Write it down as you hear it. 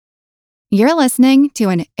You're listening to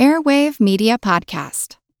an Airwave Media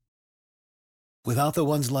Podcast. Without the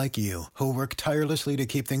ones like you, who work tirelessly to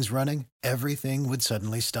keep things running, everything would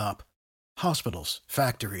suddenly stop. Hospitals,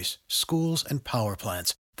 factories, schools, and power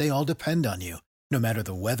plants, they all depend on you. No matter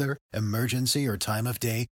the weather, emergency, or time of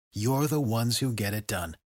day, you're the ones who get it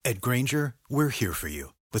done. At Grainger, we're here for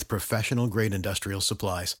you with professional-grade industrial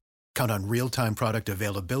supplies. Count on real-time product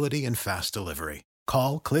availability and fast delivery.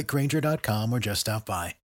 Call, click Grainger.com, or just stop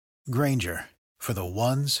by. Grainger, for the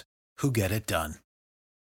ones who get it done.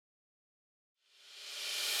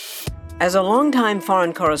 As a longtime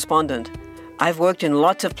foreign correspondent, I've worked in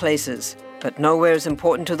lots of places, but nowhere as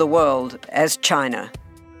important to the world as China.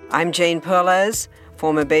 I'm Jane Perlez,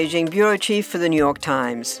 former Beijing bureau chief for the New York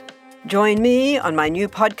Times. Join me on my new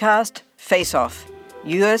podcast, Face Off,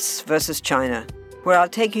 U.S. versus China, where I'll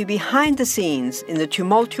take you behind the scenes in the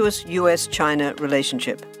tumultuous U.S.-China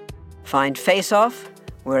relationship. Find Face Off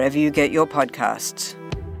wherever you get your podcasts.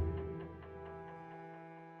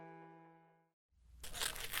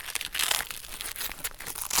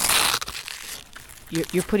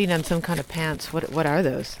 You're putting on some kind of pants. What are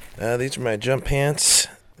those? These are my jump pants.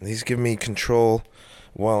 These give me control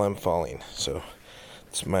while I'm falling. So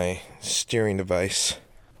it's my steering device.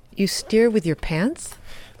 You steer with your pants?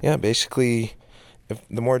 Yeah, basically,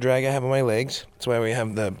 the more drag I have on my legs, that's why we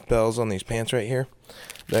have the bells on these pants right here.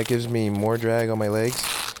 That gives me more drag on my legs.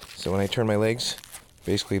 So when I turn my legs,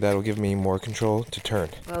 basically that'll give me more control to turn.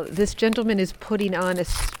 Well, this gentleman is putting on it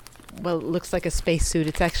looks like a spacesuit.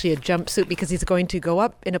 It's actually a jumpsuit because he's going to go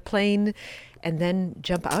up in a plane and then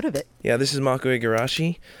jump out of it. Yeah, this is Mako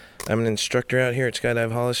Igarashi. I'm an instructor out here at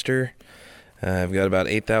Skydive Hollister. I've got about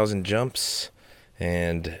 8,000 jumps,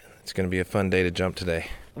 and it's going to be a fun day to jump today.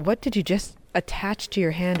 What did you just attach to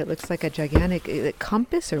your hand? It looks like a gigantic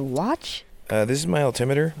compass or watch. This is my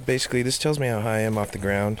altimeter. Basically, this tells me how high I am off the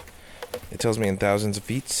ground. It tells me in thousands of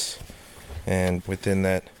feet, and within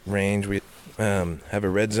that range, we have a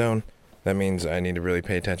red zone. That means I need to really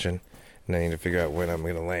pay attention, and I need to figure out when I'm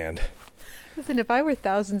going to land. Listen, if I were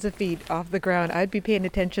thousands of feet off the ground, I'd be paying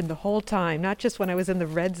attention the whole time, not just when I was in the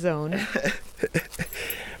red zone.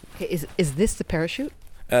 Is this the parachute?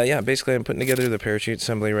 Yeah, basically I'm putting together the parachute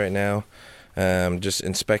assembly right now. Just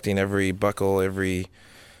inspecting every buckle, every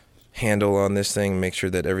handle on this thing, make sure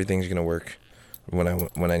that everything's going to work when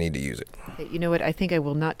I need to use it. You know what? I think I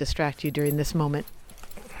will not distract you during this moment.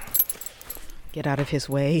 Get out of his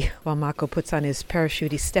way while Mako puts on his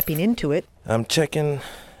parachute. He's stepping into it. I'm checking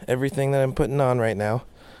everything that I'm putting on right now.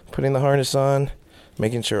 Putting the harness on,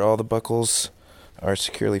 making sure all the buckles are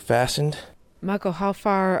securely fastened. Mako, how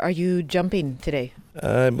far are you jumping today?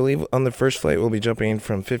 I believe on the first flight we'll be jumping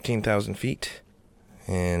from 15,000 feet.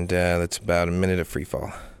 And that's about a minute of free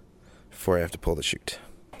fall before I have to pull the chute.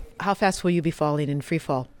 How fast will you be falling in free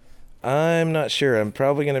fall? I'm not sure. I'm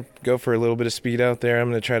probably going to go for a little bit of speed out there. I'm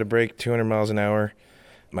going to try to break 200 miles an hour.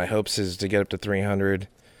 My hopes is to get up to 300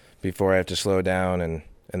 before I have to slow down and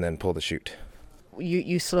then pull the chute.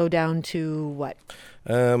 You slow down to what?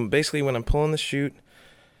 Basically, when I'm pulling the chute,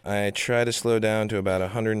 I try to slow down to about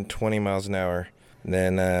 120 miles an hour.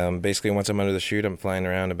 Then basically once I'm under the chute, I'm flying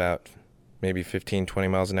around about maybe 15, 20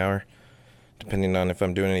 miles an hour, depending on if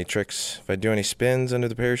I'm doing any tricks. If I do any spins under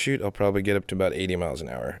the parachute, I'll probably get up to about 80 miles an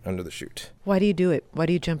hour under the chute. Why do you do it? Why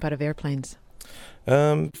do you jump out of airplanes?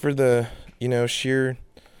 For the, sheer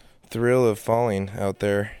thrill of falling out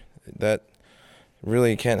there. That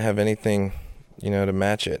really can't have anything, to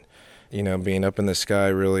match it. Being up in the sky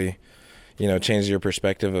really, changes your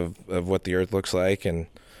perspective of what the Earth looks like, and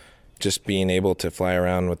just being able to fly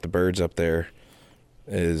around with the birds up there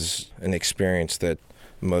is an experience that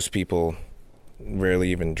most people rarely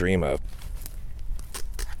even dream of.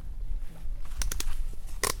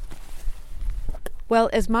 Well,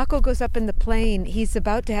 as Mako goes up in the plane, he's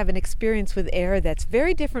about to have an experience with air that's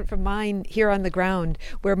very different from mine here on the ground,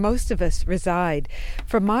 where most of us reside.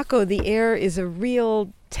 For Mako, the air is a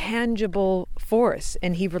real tangible force,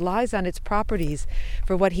 and he relies on its properties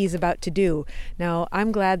for what he's about to do. Now,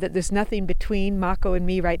 I'm glad that there's nothing between Mako and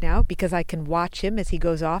me right now, because I can watch him as he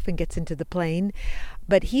goes off and gets into the plane.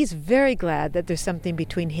 But he's very glad that there's something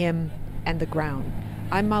between him and the ground.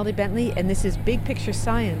 I'm Molly Bentley, and this is Big Picture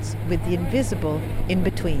Science with the invisible in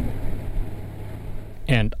between.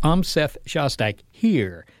 And I'm Seth Shostak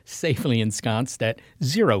here, safely ensconced at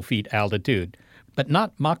 0 feet altitude. But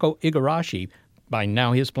not Mako Igarashi. By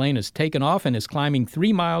now his plane has taken off and is climbing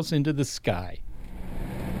 3 miles into the sky.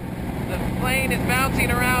 The plane is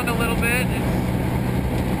bouncing around a little bit.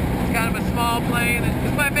 It's kind of a small plane.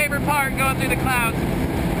 It's my favorite part, going through the clouds.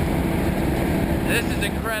 This is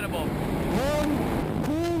incredible.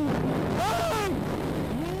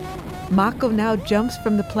 Mako now jumps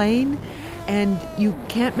from the plane, and you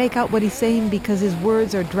can't make out what he's saying because his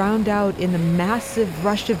words are drowned out in the massive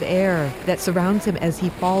rush of air that surrounds him as he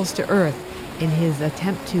falls to Earth in his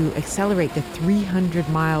attempt to accelerate to 300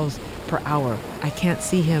 miles per hour. I can't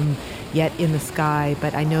see him yet in the sky,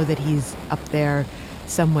 but I know that he's up there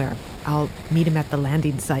somewhere. I'll meet him at the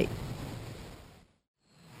landing site.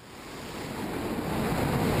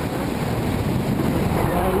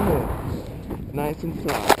 Nice and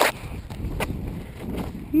soft.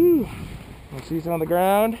 Whew. My feet on the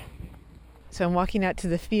ground. So I'm walking out to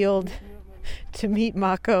the field to meet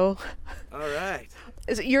Mako. All right.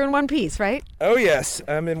 You're in one piece, right? Oh, yes.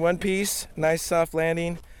 I'm in one piece. Nice soft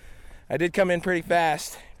landing. I did come in pretty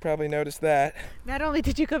fast. Probably noticed that. Not only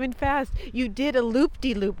did you come in fast, you did a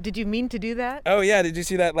loop-de-loop. Did you mean to do that? Oh, yeah. Did you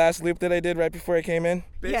see that last loop that I did right before I came in?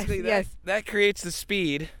 Basically, yes. That creates the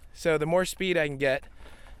speed. So the more speed I can get,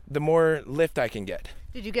 the more lift I can get.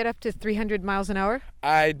 Did you get up to 300 miles an hour?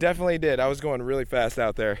 I definitely did. I was going really fast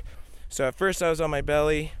out there. So at first I was on my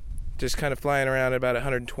belly, just kind of flying around at about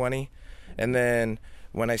 120. And then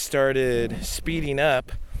when I started speeding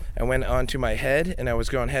up, I went onto my head and I was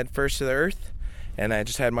going head first to the earth. And I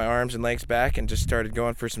just had my arms and legs back and just started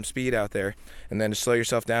going for some speed out there. And then to slow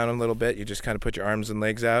yourself down a little bit, you just kind of put your arms and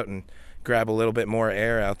legs out and grab a little bit more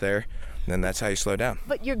air out there. And then that's how you slow down.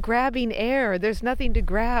 But you're grabbing air. There's nothing to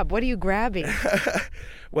grab. What are you grabbing?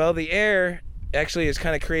 Well, the air actually is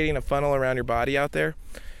kind of creating a funnel around your body out there.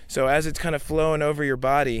 So as it's kind of flowing over your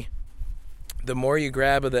body, the more you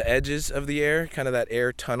grab of the edges of the air, kind of that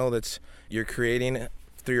air tunnel that's you're creating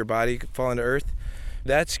through your body falling to earth,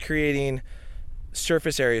 that's creating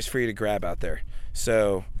surface areas for you to grab out there.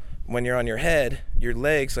 So when you're on your head, your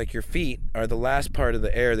legs, like your feet, are the last part of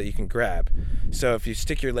the air that you can grab. So if you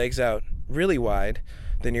stick your legs out really wide,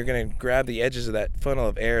 then you're going to grab the edges of that funnel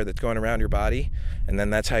of air that's going around your body, and then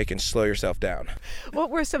that's how you can slow yourself down. What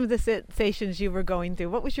were some of the sensations you were going through?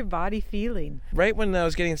 What was your body feeling? Right when I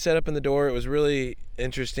was getting set up in the door, it was really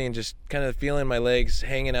interesting, just kind of feeling my legs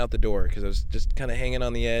hanging out the door because I was just kind of hanging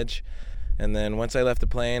on the edge. And then once I left the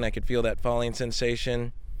plane, I could feel that falling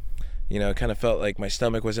sensation. You know, it kind of felt like my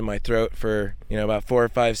stomach was in my throat for, about 4 or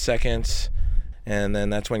 5 seconds. And then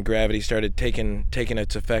that's when gravity started taking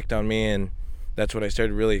its effect on me, and that's when I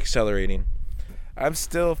started really accelerating. I'm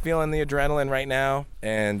still feeling the adrenaline right now,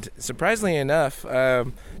 and surprisingly enough,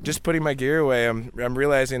 just putting my gear away, I'm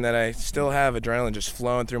realizing that I still have adrenaline just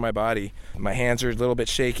flowing through my body. My hands are a little bit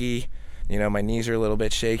shaky, my knees are a little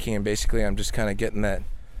bit shaky, and basically I'm just kind of getting that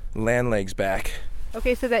land legs back.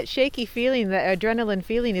 Okay, so that shaky feeling, that adrenaline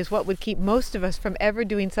feeling, is what would keep most of us from ever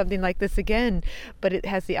doing something like this again, but it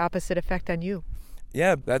has the opposite effect on you.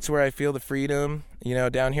 Yeah, that's where I feel the freedom,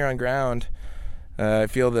 down here on ground. I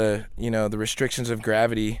feel the restrictions of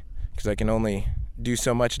gravity because I can only do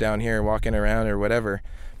so much down here walking around or whatever.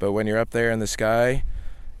 But when you're up there in the sky,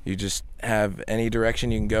 you just have any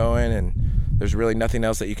direction you can go in, and there's really nothing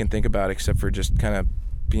else that you can think about except for just kind of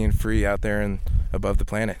being free out there and above the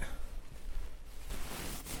planet.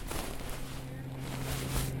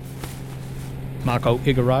 Mako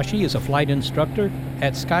Igarashi is a flight instructor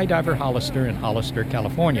at Skydive Hollister in Hollister,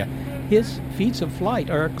 California. His feats of flight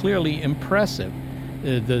are clearly impressive.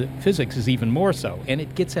 The physics is even more so, and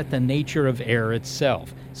it gets at the nature of air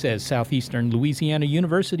itself, says Southeastern Louisiana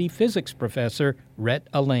University physics professor Rhett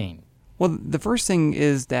Allain. Well, the first thing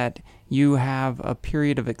is that you have a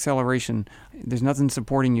period of acceleration. There's nothing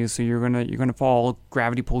supporting you, so you're gonna fall.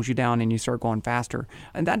 Gravity pulls you down, and you start going faster.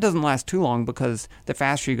 And that doesn't last too long because the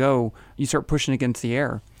faster you go, you start pushing against the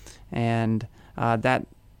air, and that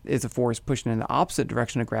is a force pushing in the opposite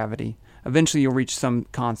direction of gravity. Eventually, you'll reach some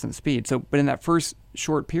constant speed. But in that first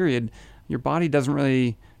short period, your body doesn't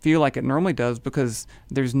really feel like it normally does because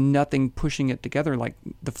there's nothing pushing it together. Like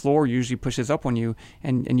the floor usually pushes up on you,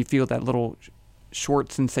 and you feel that little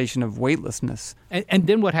short sensation of weightlessness. And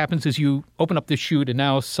then what happens is you open up the chute, and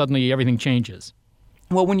now suddenly everything changes.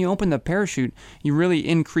 Well, when you open the parachute, you really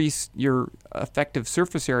increase your effective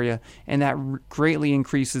surface area, and that greatly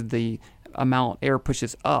increases the amount air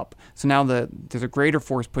pushes up. So now there's a greater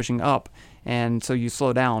force pushing up, and so you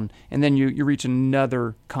slow down, and then you reach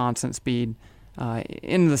another constant speed.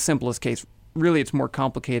 In the simplest case, really it's more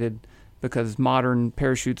complicated because modern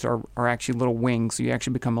parachutes are actually little wings, so you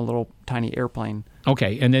actually become a little tiny airplane.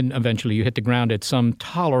 Okay, and then eventually you hit the ground at some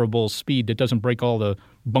tolerable speed that doesn't break all the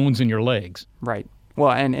bones in your legs. Right.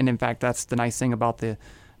 Well, and in fact, that's the nice thing about the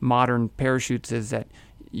modern parachutes is that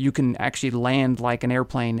you can actually land like an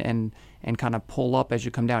airplane and kind of pull up as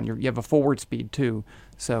you come down. You have a forward speed too,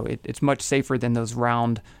 so it's much safer than those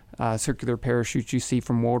round circular parachutes you see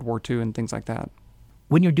from World War II and things like that.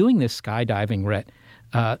 When you're doing this skydiving, Rhett,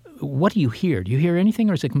 What do you hear? Do you hear anything,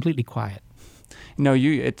 or is it completely quiet? No,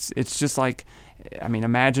 it's just like, I mean,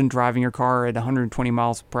 imagine driving your car at 120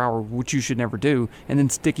 miles per hour, which you should never do, and then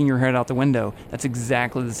sticking your head out the window. That's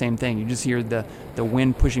exactly the same thing. You just hear the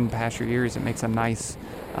wind pushing past your ears. It makes a nice,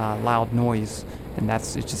 loud noise, and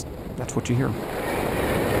that's what you hear.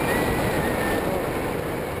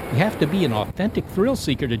 You have to be an authentic thrill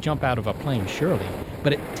seeker to jump out of a plane, surely.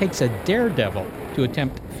 But it takes a daredevil to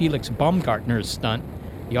attempt Felix Baumgartner's stunt.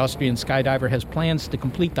 The Austrian skydiver has plans to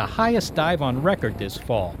complete the highest dive on record this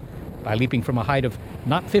fall by leaping from a height of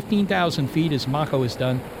not 15,000 feet as Mako has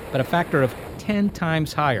done, but a factor of 10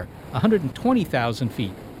 times higher, 120,000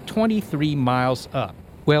 feet, 23 miles up.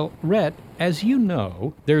 Well, Rhett, as you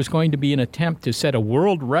know, there's going to be an attempt to set a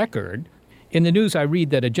world record. In the news, I read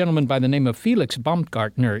that a gentleman by the name of Felix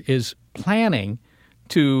Baumgartner is planning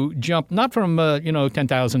to jump not from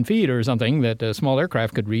 10,000 feet or something that a small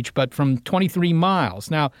aircraft could reach, but from 23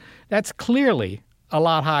 miles. Now, that's clearly a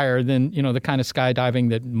lot higher than the kind of skydiving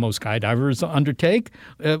that most skydivers undertake.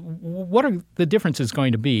 What are the differences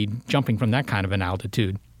going to be jumping from that kind of an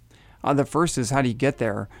altitude? The first is, how do you get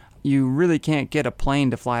there? You really can't get a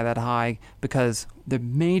plane to fly that high, because the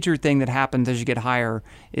major thing that happens as you get higher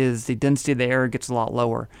is the density of the air gets a lot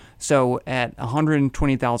lower. So at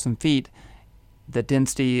 120,000 feet, the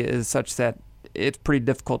density is such that it's pretty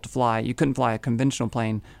difficult to fly. You couldn't fly a conventional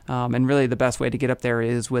plane. And really the best way to get up there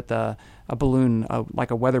is with a balloon,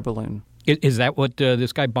 like a weather balloon. Is that what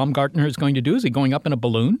this guy Baumgartner is going to do? Is he going up in a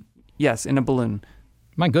balloon? Yes, in a balloon.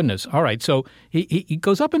 My goodness. All right. So he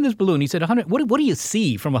goes up in this balloon. He said, what do you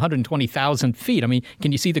see from 120,000 feet? I mean,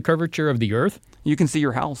 can you see the curvature of the Earth? You can see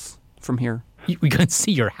your house from here. We can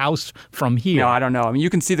see your house from here. No, I don't know. I mean,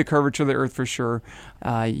 you can see the curvature of the Earth for sure.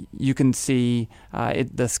 You can see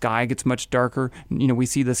the sky gets much darker. We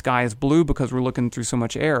see the sky as blue because we're looking through so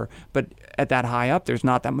much air. But at that high up, there's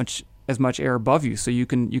not as much air above you, so you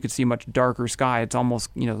can see much darker sky. It's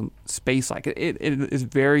almost space-like. It is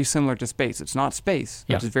very similar to space. It's not space,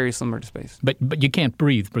 but it's very similar to space. But you can't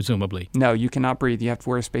breathe, presumably. No, you cannot breathe. You have to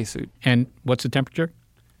wear a spacesuit. And what's the temperature?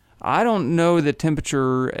 I don't know the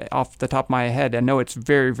temperature off the top of my head. I know it's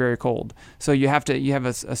very, very cold. So you have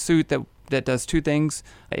a suit that does two things.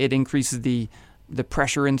 It increases the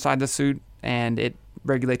pressure inside the suit, and it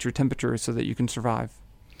regulates your temperature so that you can survive.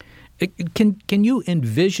 Can you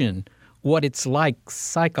envision what it's like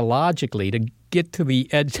psychologically to get to the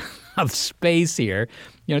edge of space here,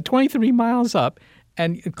 23 miles up,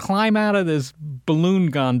 and climb out of this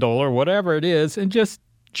balloon gondola or whatever it is and just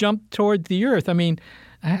jump toward the Earth? I mean,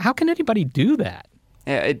 how can anybody do that?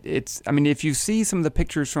 If you see some of the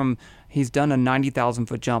pictures he's done a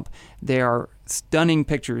 90,000-foot jump, they are stunning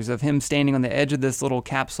pictures of him standing on the edge of this little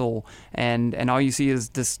capsule, and all you see is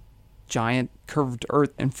this giant curved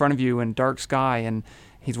Earth in front of you and dark sky, and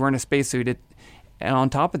he's wearing a spacesuit. And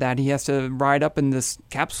on top of that, he has to ride up in this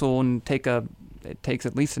capsule and it takes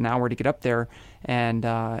at least an hour to get up there, and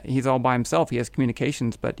he's all by himself. He has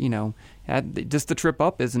communications, but just the trip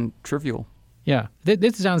up isn't trivial. Yeah,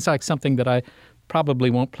 this sounds like something that I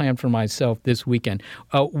probably won't plan for myself this weekend.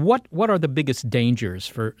 What are the biggest dangers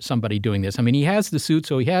for somebody doing this? I mean, he has the suit,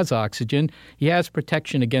 so he has oxygen. He has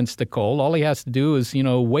protection against the cold. All he has to do is,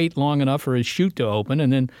 wait long enough for his chute to open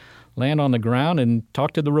and then land on the ground and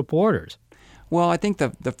talk to the reporters. Well, I think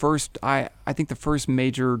the first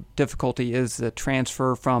major difficulty is the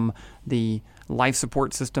transfer from the life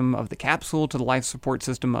support system of the capsule to the life support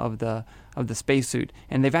system of the spacesuit,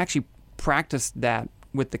 and they've actually practiced that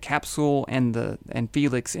with the capsule and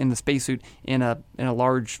Felix in the spacesuit in a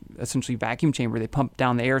large, essentially vacuum chamber. They pump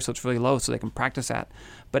down the air so it's really low, so they can practice that.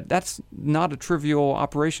 But that's not a trivial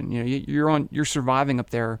operation. You're surviving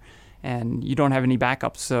up there, and you don't have any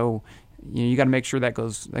backups, so you got to make sure that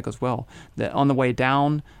goes well. On the way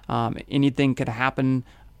down, anything could happen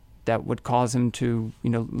that would cause him to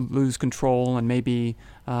lose control and maybe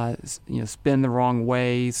spin the wrong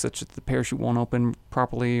way, such that the parachute won't open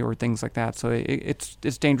properly or things like that. So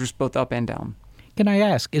it's dangerous both up and down. Can I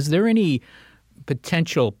ask, is there any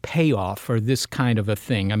potential payoff for this kind of a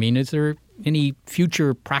thing? I mean, is there any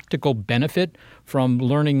future practical benefit from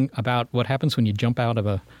learning about what happens when you jump out of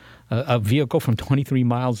a vehicle from 23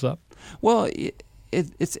 miles up? Well,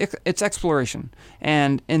 it's exploration,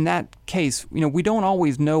 and in that case, we don't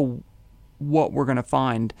always know what we're going to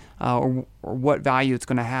find or what value it's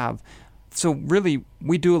going to have. So really,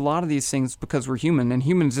 we do a lot of these things because we're human, and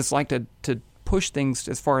humans just like to push things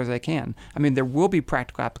as far as they can. I mean, there will be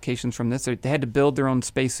practical applications from this. They had to build their own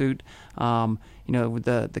spacesuit, with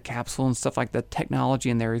the capsule and stuff like that. Technology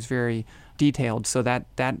in there is very detailed, so that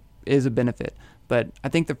is a benefit. But I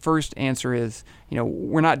think the first answer is,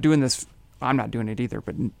 we're not doing this I'm not doing it either,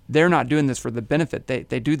 but they're not doing this for the benefit.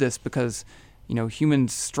 They do this because,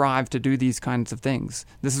 humans strive to do these kinds of things.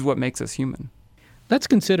 This is what makes us human. Let's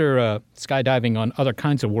consider skydiving on other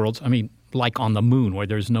kinds of worlds. I mean, like on the moon where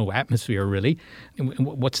there's no atmosphere really.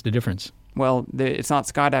 What's the difference? Well, it's not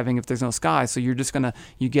skydiving if there's no sky. So you're just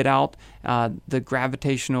you get out, the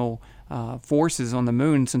gravitational forces on the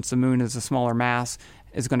moon, since the moon is a smaller mass,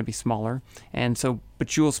 is going to be smaller. And so,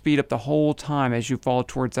 but you'll speed up the whole time as you fall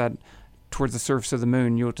towards the surface of the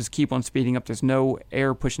moon. You'll just keep on speeding up. There's no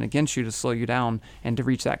air pushing against you to slow you down, and to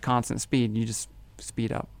reach that constant speed, you just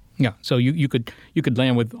speed up. Yeah, so you could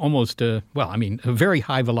land with almost a very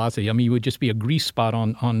high velocity. I mean, you would just be a grease spot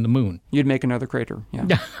on the moon. You'd make another crater.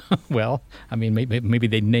 Yeah. Well, I mean, maybe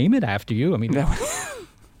they'd name it after you. I mean,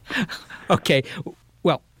 okay.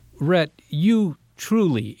 Well, Rhett, you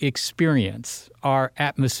truly experience our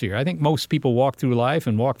atmosphere. I think most people walk through life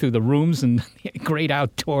and walk through the rooms and great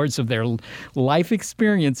outdoors of their life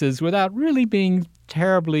experiences without really being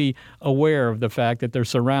terribly aware of the fact that they're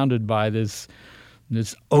surrounded by this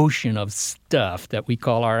ocean of stuff that we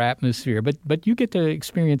call our atmosphere. But you get to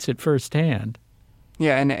experience it firsthand.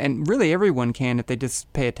 Yeah, and really everyone can if they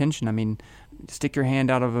just pay attention. I mean, stick your hand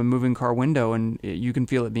out of a moving car window and you can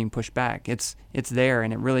feel it being pushed back. It's there,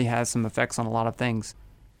 and it really has some effects on a lot of things.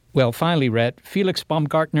 Well, finally, Rhett, Felix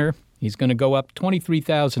Baumgartner, he's going to go up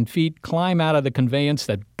 23,000 feet, climb out of the conveyance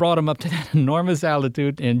that brought him up to that enormous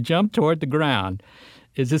altitude, and jump toward the ground.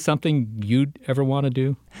 Is this something you'd ever want to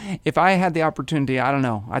do? If I had the opportunity, I don't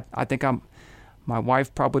know. I think my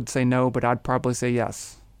wife probably would say no, but I'd probably say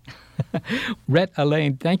yes. Rhett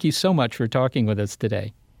Allain, thank you so much for talking with us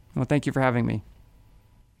today. Well, thank you for having me.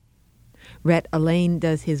 Rhett Allain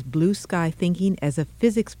does his blue sky thinking as a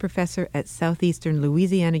physics professor at Southeastern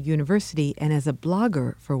Louisiana University and as a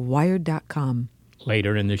blogger for Wired.com.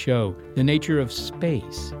 Later in the show, the nature of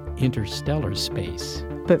space, interstellar space.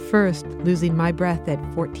 But first, losing my breath at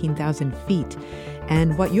 14,000 feet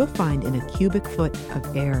and what you'll find in a cubic foot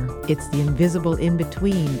of air. It's the invisible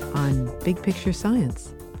in-between on Big Picture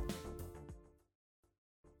Science.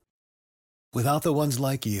 Without the ones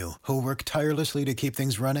like you, who work tirelessly to keep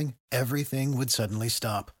things running, everything would suddenly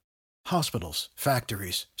stop. Hospitals,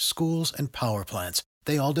 factories, schools, and power plants,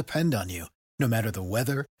 they all depend on you. No matter the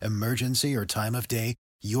weather, emergency, or time of day,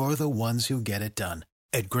 you're the ones who get it done.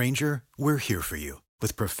 At Grainger, we're here for you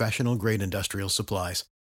with professional-grade industrial supplies.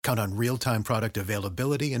 Count on real-time product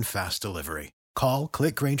availability and fast delivery. Call,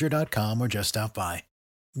 click Grainger.com, or just stop by.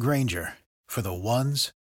 Grainger, for the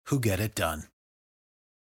ones who get it done.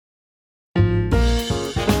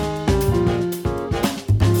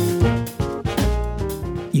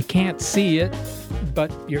 You can't see it,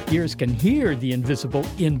 but your ears can hear the invisible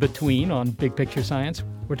in-between on Big Picture Science.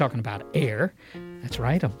 We're talking about air. That's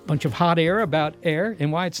right, a bunch of hot air about air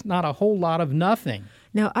and why it's not a whole lot of nothing.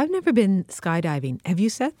 Now, I've never been skydiving. Have you,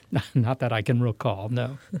 Seth? Not that I can recall,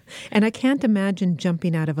 no. And I can't imagine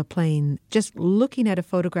jumping out of a plane. Just looking at a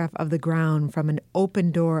photograph of the ground from an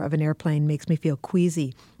open door of an airplane makes me feel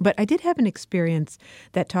queasy. But I did have an experience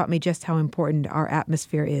that taught me just how important our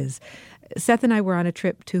atmosphere is. Seth and I were on a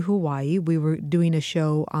trip to Hawaii. We were doing a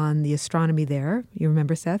show on the astronomy there. You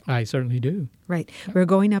remember, Seth? I certainly do. Right. We were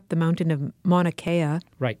going up the mountain of Mauna Kea.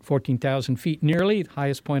 Right, 14,000 feet nearly,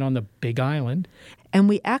 highest point on the Big Island. And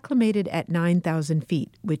we acclimated at 9,000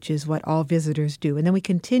 feet, which is what all visitors do. And then we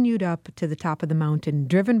continued up to the top of the mountain,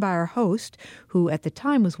 driven by our host, who at the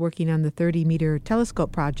time was working on the 30-meter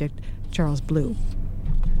telescope project, Charles Blue.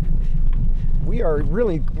 We are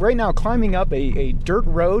really right now climbing up a dirt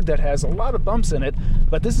road that has a lot of bumps in it,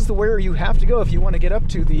 but this is the where you have to go if you want to get up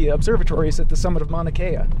to the observatories at the summit of Mauna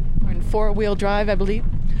Kea. We're in four-wheel drive, I believe.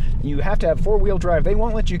 You have to have four-wheel drive. They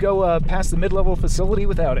won't let you go past the mid-level facility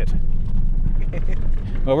without it.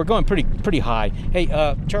 Well, we're going pretty high. Hey,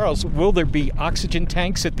 Charles, will there be oxygen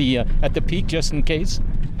tanks at the peak just in case?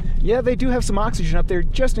 Yeah, they do have some oxygen up there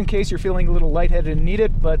just in case you're feeling a little lightheaded and need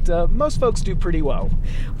it, but most folks do pretty well.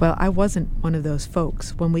 Well, I wasn't one of those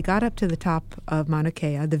folks. When we got up to the top of Mauna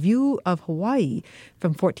Kea, the view of Hawaii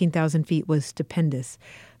from 14,000 feet was stupendous.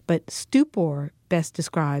 But stupor best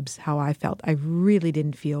describes how I felt. I really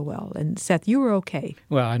didn't feel well. And Seth, you were okay.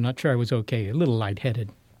 Well, I'm not sure I was okay. A little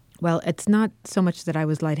lightheaded. Well, it's not so much that I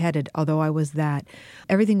was lightheaded, although I was that.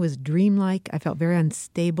 Everything was dreamlike. I felt very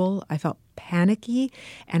unstable. I felt panicky,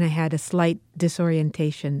 and I had a slight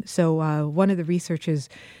disorientation. So one of the researchers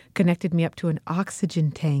connected me up to an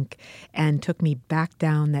oxygen tank and took me back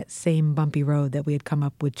down that same bumpy road that we had come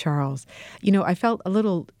up with Charles. You know, I felt a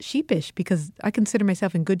little sheepish because I consider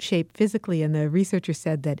myself in good shape physically, and the researcher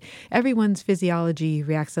said that everyone's physiology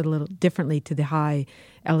reacts a little differently to the high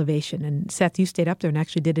elevation. And Seth, you stayed up there and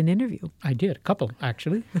actually did an interview. I did, a couple,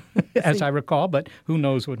 actually, as I recall, but who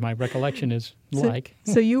knows what my recollection is like.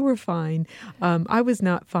 So you were fine. I was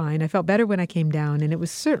not fine. I felt better when I came down, and it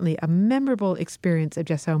was certainly a memorable experience of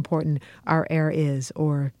just how important our air is,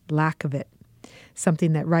 or lack of it.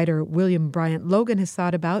 Something that writer William Bryant Logan has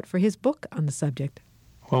thought about for his book on the subject.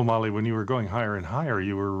 Well, Molly, when you were going higher and higher,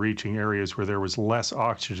 you were reaching areas where there was less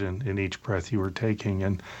oxygen in each breath you were taking.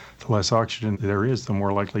 And the less oxygen there is, the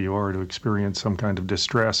more likely you are to experience some kind of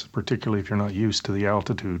distress, particularly if you're not used to the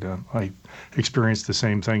altitude. I experienced the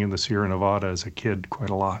same thing in the Sierra Nevada as a kid quite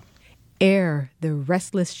a lot. Air, the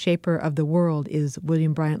Restless Shaper of the World, is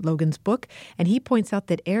William Bryant Logan's book, and he points out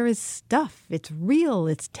that air is stuff. It's real.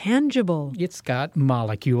 It's tangible. It's got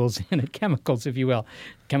molecules in it, chemicals, if you will.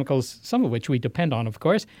 Chemicals, some of which we depend on, of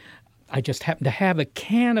course. I just happen to have a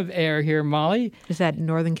can of air here, Molly. Is that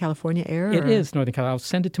Northern California air? It is Northern California. I'll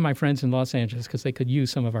send it to my friends in Los Angeles because they could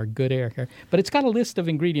use some of our good air here. But it's got a list of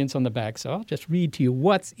ingredients on the back, so I'll just read to you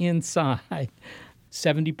what's inside.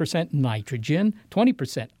 70% nitrogen,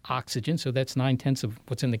 20% oxygen, so that's 9/10 of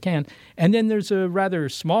what's in the can. And then there's a rather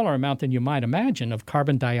smaller amount than you might imagine of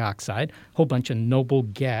carbon dioxide, a whole bunch of noble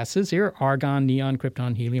gases here, argon, neon,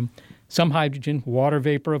 krypton, helium, some hydrogen, water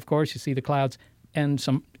vapor, of course, you see the clouds, and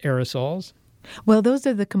some aerosols. Well, those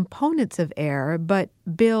are the components of air, but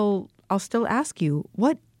Bill, I'll still ask you,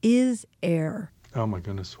 what is air? Oh, my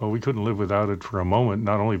goodness. Well, we couldn't live without it for a moment,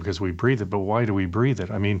 not only because we breathe it, but why do we breathe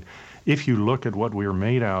it? I mean, if you look at what we're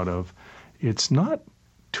made out of, it's not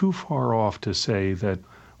too far off to say that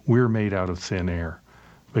we're made out of thin air,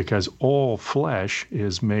 because all flesh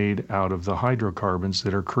is made out of the hydrocarbons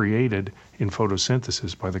that are created in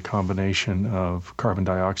photosynthesis by the combination of carbon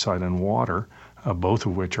dioxide and water, both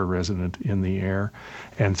of which are resident in the air,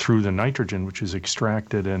 and through the nitrogen, which is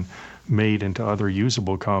extracted and made into other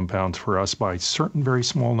usable compounds for us by a certain very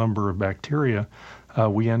small number of bacteria,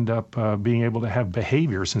 we end up being able to have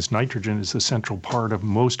behavior, since nitrogen is the central part of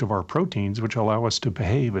most of our proteins, which allow us to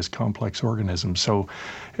behave as complex organisms. So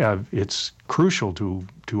it's crucial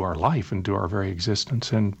to our life and to our very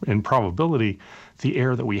existence. And in probability, the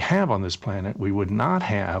air that we have on this planet, we would not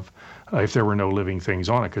have if there were no living things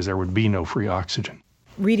on it, because there would be no free oxygen.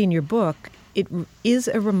 Reading your book, it is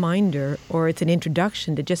a reminder, or it's an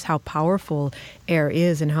introduction to just how powerful air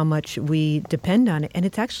is and how much we depend on it. And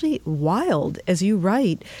it's actually wild. As you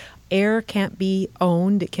write, air can't be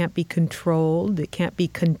owned, it can't be controlled, it can't be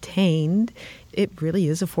contained. It really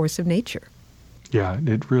is a force of nature. Yeah,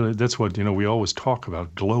 it really, that's what, we always talk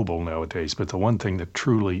about global nowadays, but the one thing that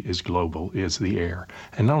truly is global is the air.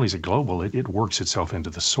 And not only is it global, it works itself into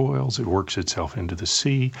the soils, it works itself into the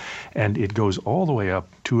sea, and it goes all the way up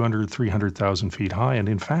 200, 300,000 feet high, and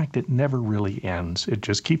in fact, it never really ends. It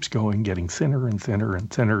just keeps going, getting thinner and thinner and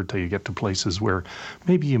thinner until you get to places where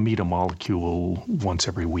maybe you meet a molecule once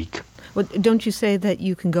every week. Well, don't you say that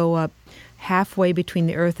you can go up halfway between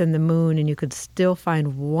the Earth and the Moon and you could still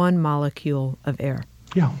find one molecule of air?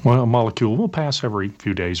 Yeah, well, a molecule will pass every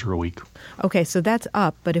few days or a week. Okay, so that's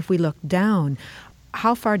up, but if we look down,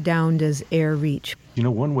 how far down does air reach?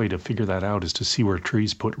 One way to figure that out is to see where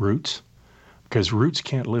trees put roots, because roots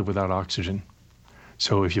can't live without oxygen.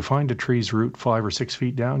 So if you find a tree's root 5 or 6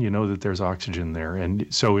 feet down, you know that there's oxygen there. And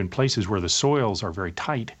so in places where the soils are very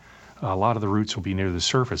tight, a lot of the roots will be near the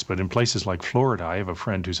surface. But in places like Florida, I have a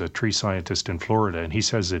friend who's a tree scientist in Florida, and he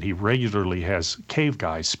says that he regularly has cave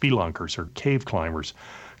guys, spelunkers or cave climbers,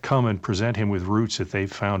 come and present him with roots that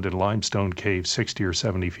they've found in limestone caves 60 or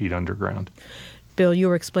 70 feet underground. Bill, you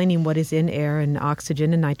were explaining what is in air, and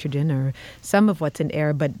oxygen and nitrogen are some of what's in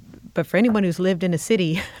air, but for anyone who's lived in a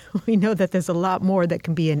city, we know that there's a lot more that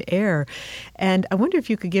can be in air. And I wonder if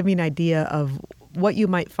you could give me an idea of what you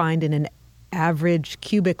might find in an average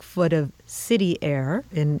cubic foot of city air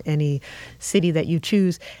in any city that you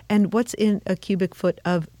choose, and what's in a cubic foot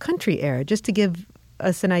of country air, just to give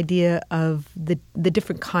us an idea of the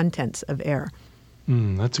different contents of air.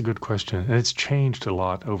 That's a good question. And it's changed a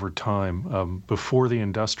lot over time. Before the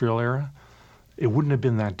industrial era, it wouldn't have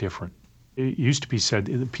been that different. It used to be said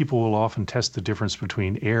that people will often test the difference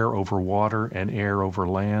between air over water and air over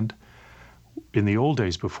land. In the old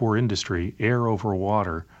days, before industry, air over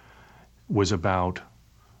water was about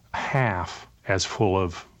half as full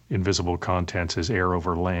of invisible contents as air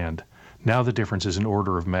over land. Now the difference is an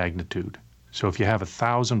order of magnitude. So if you have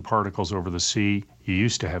 1,000 particles over the sea, you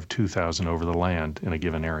used to have 2,000 over the land in a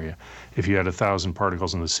given area. If you had 1,000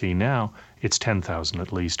 particles in the sea now, it's 10,000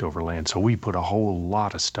 at least over land. So we put a whole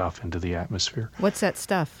lot of stuff into the atmosphere. What's that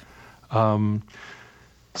stuff?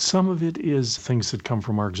 Some of it is things that come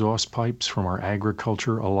from our exhaust pipes, from our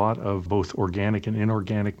agriculture, a lot of both organic and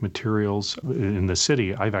inorganic materials. In the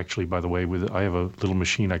city, I've actually, by the way, I have a little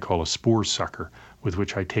machine I call a spore sucker, with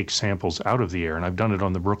which I take samples out of the air, and I've done it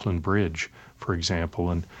on the Brooklyn Bridge, for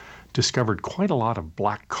example, and discovered quite a lot of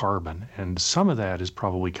black carbon, and some of that is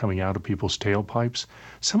probably coming out of people's tailpipes.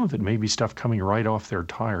 Some of it may be stuff coming right off their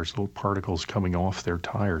tires, little particles coming off their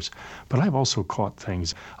tires. But I've also caught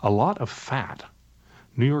things, a lot of fat.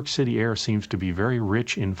 New York City air seems to be very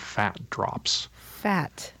rich in fat drops.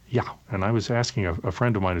 Fat. Yeah, and I was asking a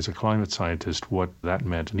friend of mine who's a climate scientist what that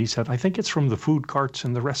meant, and he said, I think it's from the food carts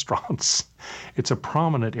in the restaurants. It's a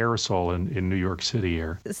prominent aerosol in New York City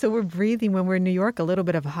air. So we're breathing, when we're in New York, a little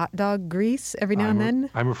bit of hot dog grease every now and then?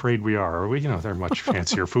 I'm afraid we are. They're much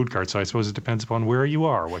fancier food carts, so I suppose it depends upon where you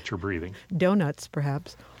are, what you're breathing. Donuts,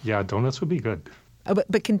 perhaps. Yeah, donuts would be good. Oh,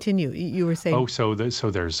 but continue. You were saying. So there's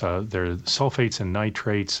sulfates and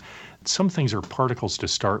nitrates. Some things are particles to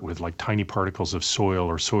start with, like tiny particles of soil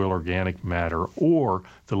or soil organic matter, or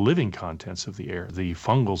the living contents of the air, the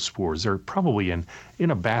fungal spores. They're probably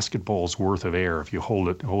in a basketball's worth of air. If you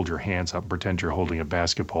hold your hands up and pretend you're holding a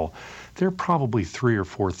basketball, there are probably 3,000 or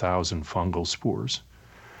 4,000 fungal spores,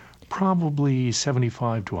 probably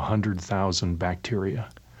 75 to 100,000 bacteria.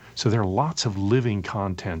 So there are lots of living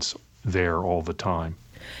contents there all the time.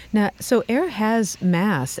 Now, so air has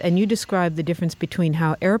mass, and you describe the difference between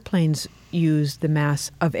how airplanes use the mass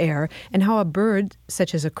of air and how a bird,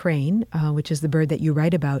 such as a crane, which is the bird that you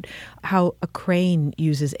write about, how a crane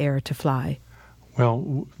uses air to fly.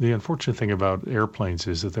 Well, the unfortunate thing about airplanes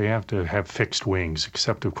is that they have to have fixed wings,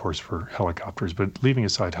 except, of course, for helicopters. But leaving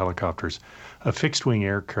aside helicopters, a fixed-wing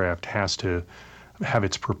aircraft has to have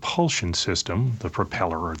its propulsion system, the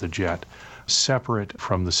propeller or the jet, separate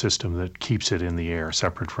from the system that keeps it in the air,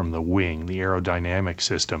 separate from the wing, the aerodynamic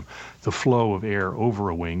system. The flow of air over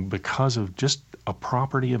a wing, because of just a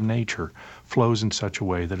property of nature, flows in such a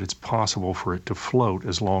way that it's possible for it to float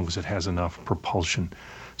as long as it has enough propulsion.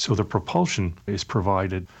 So the propulsion is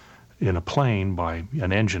provided in a plane by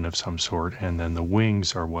an engine of some sort, and then the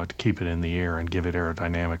wings are what keep it in the air and give it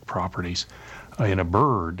aerodynamic properties. In a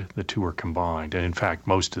bird, the two are combined, and in fact,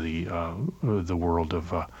 most of the world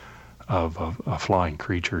of flying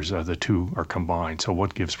creatures, the two are combined. So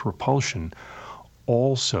what gives propulsion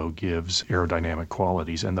also gives aerodynamic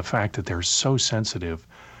qualities, and the fact that they're so sensitive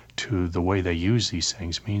to the way they use these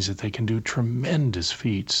things means that they can do tremendous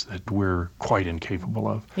feats that we're quite incapable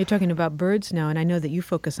of. You're talking about birds now, and I know that you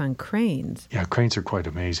focus on cranes. Yeah, cranes are quite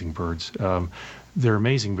amazing birds. They're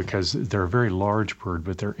amazing because they're a very large bird,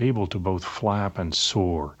 but they're able to both flap and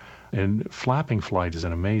soar. And flapping flight is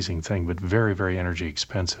an amazing thing, but very, very energy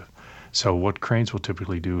expensive. So what cranes will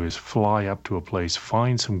typically do is fly up to a place,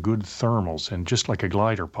 find some good thermals, and just like a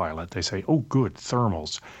glider pilot, they say, oh, good,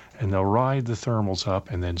 thermals. And they'll ride the thermals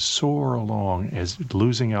up and then soar along as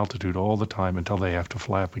losing altitude all the time until they have to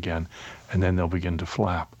flap again, and then they'll begin to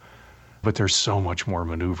flap. But they're so much more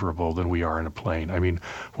maneuverable than we are in a plane. I mean,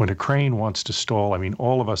 when a crane wants to stall,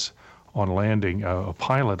 all of us on landing, a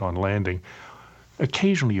pilot on landing,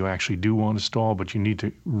 occasionally you actually do want to stall, but you need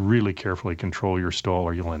to really carefully control your stall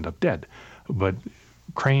or you'll end up dead. But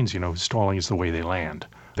cranes, stalling is the way they land.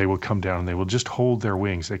 They will come down and they will just hold their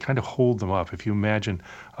wings. They kind of hold them up. If you imagine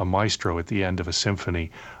a maestro at the end of a symphony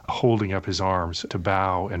holding up his arms to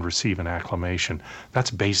bow and receive an acclamation, that's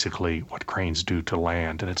basically what cranes do to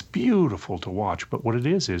land. And it's beautiful to watch. But what it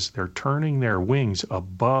is they're turning their wings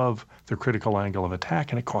above the critical angle of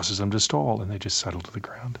attack, and it causes them to stall, and they just settle to the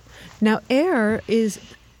ground. Now, air is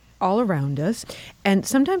all around us, and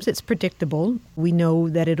sometimes it's predictable. We know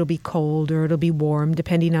that it'll be cold or it'll be warm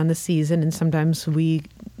depending on the season, and sometimes we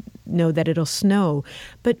know that it'll snow.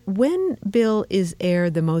 But when, Bill, is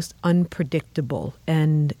air the most unpredictable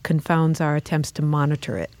and confounds our attempts to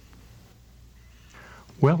monitor it?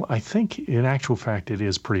 Well, I think in actual fact it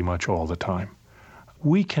is pretty much all the time.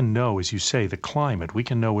 We can know, as you say, the climate. We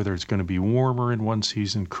can know whether it's going to be warmer in one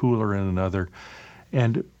season, cooler in another.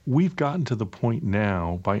 And we've gotten to the point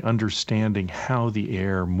now, by understanding how the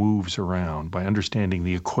air moves around, by understanding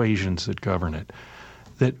the equations that govern it,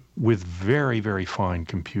 that with very, very fine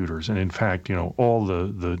computers, and in fact, all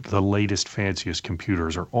the latest, fanciest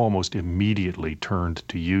computers are almost immediately turned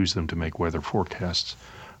to use them to make weather forecasts.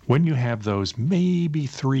 When you have those maybe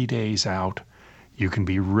 3 days out, you can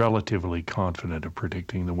be relatively confident of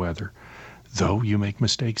predicting the weather, though you make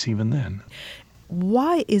mistakes even then.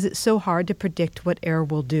 Why is it so hard to predict what air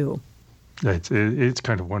will do? It's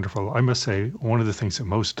kind of wonderful. I must say, one of the things that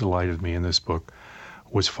most delighted me in this book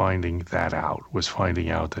was finding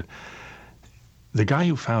out that The guy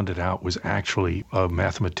who found it out was actually a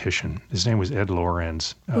mathematician. His name was Ed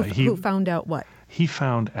Lorenz. Who found out what? He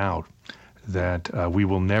found out that we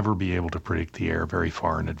will never be able to predict the air very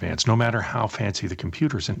far in advance, no matter how fancy the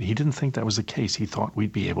computers. And he didn't think that was the case. He thought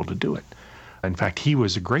we'd be able to do it. In fact, he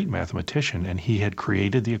was a great mathematician, and he had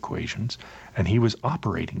created the equations, and he was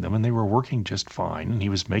operating them, and they were working just fine, and he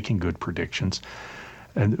was making good predictions.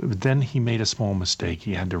 And then he made a small mistake.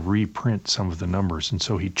 He had to reprint some of the numbers, and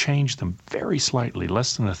so he changed them very slightly,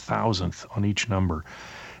 less than 1,000th on each number.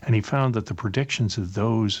 And he found that the predictions of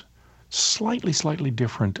those slightly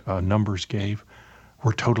different numbers gave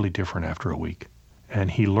were totally different after a week.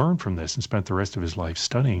 And he learned from this and spent the rest of his life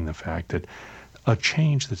studying the fact that a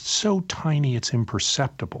change that's so tiny it's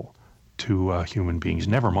imperceptible to human beings,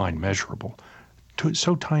 never mind measurable,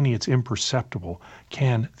 so tiny it's imperceptible,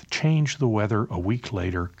 can change the weather a week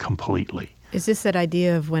later completely. Is this that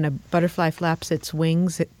idea of when a butterfly flaps its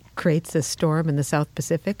wings, it creates a storm in the South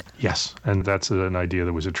Pacific? Yes, and that's an idea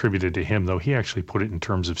that was attributed to him, though he actually put it in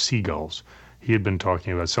terms of seagulls. He had been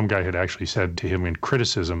talking about, some guy had actually said to him in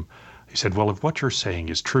criticism, he said, well, if what you're saying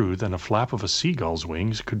is true, then a flap of a seagull's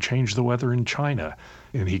wings could change the weather in China.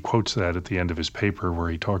 And he quotes that at the end of his paper where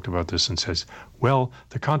he talked about this and says, well,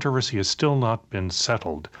 the controversy has still not been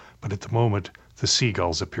settled, but at the moment, the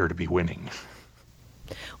seagulls appear to be winning.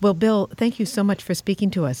 Well, Bill, thank you so much for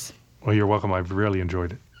speaking to us. Well, you're welcome. I've really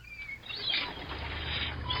enjoyed it.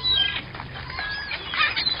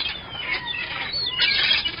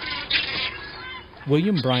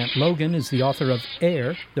 William Bryant Logan is the author of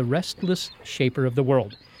Air, the Restless Shaper of the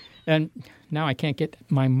World. And now I can't get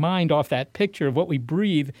my mind off that picture of what we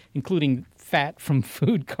breathe, including fat from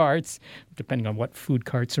food carts, depending on what food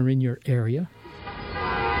carts are in your area.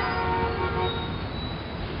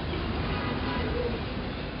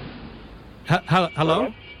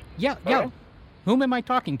 Hello? Yeah. Whom am I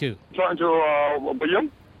talking to? Talking to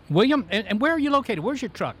William. William, and where are you located? Where's your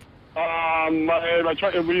truck? My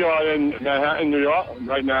truck, we are in Manhattan, New York.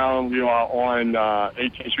 Right now, we are on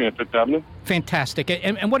 18th Street and 5th Avenue. Fantastic.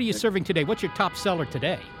 And what are you serving today? What's your top seller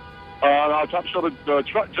today? Our top seller, the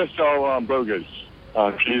truck just sells burgers,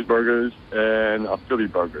 cheeseburgers, and Philly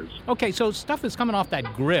burgers. Okay, so stuff is coming off that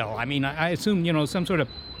grill. I mean, I assume, some sort of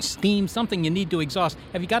steam, something you need to exhaust.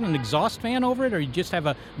 Have you got an exhaust fan over it, or you just have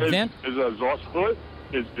a vent? It's an exhaust hood.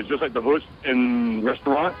 It's just like the hoods in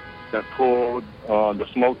restaurant that pull the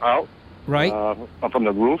smoke out. Right. From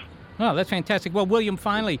the roof. Oh, that's fantastic. Well, William,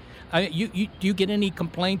 finally, do you get any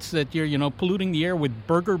complaints that you're, polluting the air with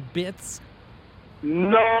burger bits?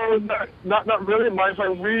 No, not really. My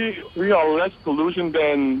friend, we are less pollution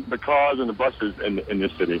than the cars and the buses in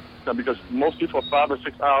this city. Because most people, 5 or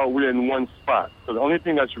 6 hours, we're in one spot. So the only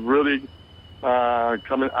thing that's really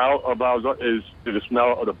coming out of ours is the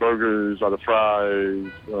smell of the burgers or the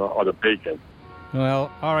fries or the bacon.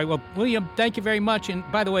 Well, all right. Well, William, thank you very much. And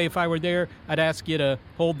by the way, if I were there, I'd ask you to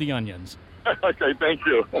hold the onions. Okay, thank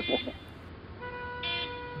you.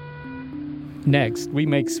 Next, we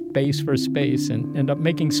make space for space and end up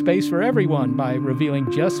making space for everyone by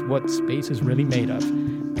revealing just what space is really made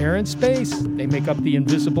of. Air and space, they make up the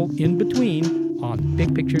invisible in-between on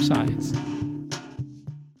Big Picture Science.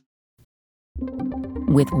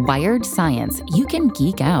 With Wired Science, you can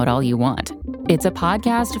geek out all you want. It's a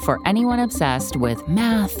podcast for anyone obsessed with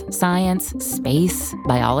math, science, space,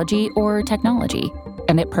 biology, or technology.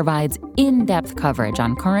 And it provides in-depth coverage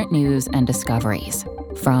on current news and discoveries.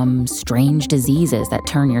 From strange diseases that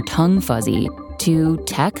turn your tongue fuzzy to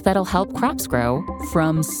tech that'll help crops grow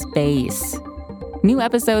from space. New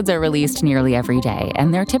episodes are released nearly every day,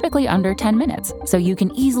 and they're typically under 10 minutes, so you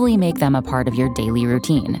can easily make them a part of your daily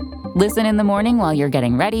routine. Listen in the morning while you're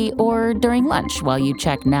getting ready or during lunch while you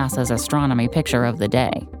check NASA's astronomy picture of the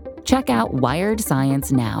day. Check out Wired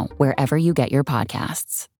Science now, wherever you get your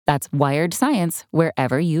podcasts. That's Wired Science,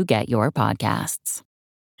 wherever you get your podcasts.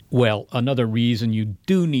 Well, another reason you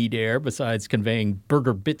do need air, besides conveying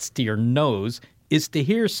burger bits to your nose, is to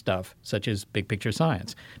hear stuff, such as Big Picture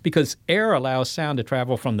Science. Because air allows sound to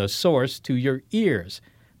travel from the source to your ears.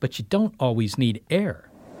 But you don't always need air.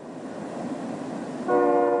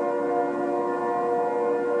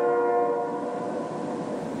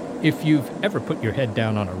 If you've ever put your head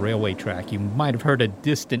down on a railway track, you might have heard a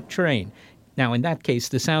distant train. Now, in that case,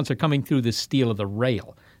 the sounds are coming through the steel of the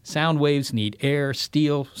rail. Sound waves need air,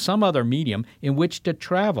 steel, some other medium in which to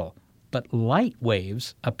travel. But light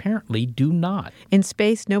waves apparently do not. In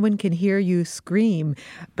space, no one can hear you scream,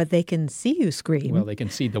 but they can see you scream. Well, they can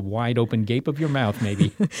see the wide open gape of your mouth,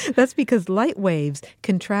 maybe. That's because light waves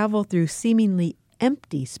can travel through seemingly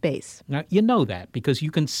empty space. Now, you know that because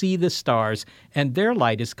you can see the stars, and their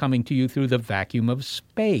light is coming to you through the vacuum of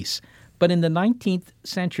space. But in the 19th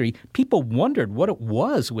century, people wondered what it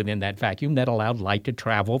was within that vacuum that allowed light to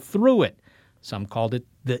travel through it. Some called it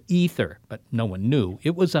the ether, but no one knew.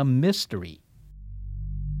 It was a mystery.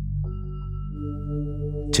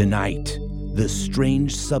 Tonight, the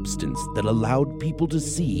strange substance that allowed people to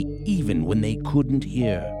see even when they couldn't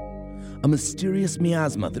hear. A mysterious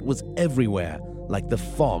miasma that was everywhere, like the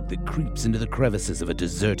fog that creeps into the crevices of a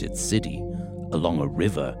deserted city, along a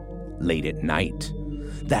river, late at night.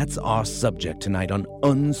 That's our subject tonight on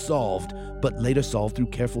Unsolved, but later solved through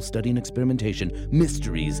careful study and experimentation,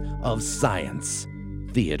 Mysteries of Science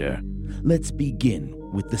Theater. Let's begin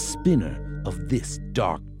with the spinner of this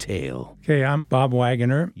dark tale. Okay, I'm Bob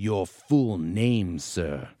Wagoner. Your full name,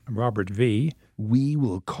 sir? Robert V. We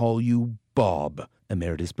will call you Bob,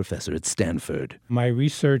 Emeritus Professor at Stanford. My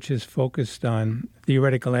research is focused on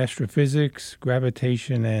theoretical astrophysics,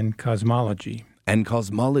 gravitation, and cosmology. And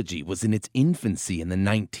cosmology was in its infancy in the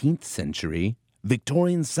 19th century.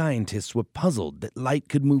 Victorian scientists were puzzled that light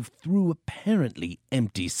could move through apparently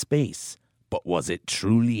empty space. But was it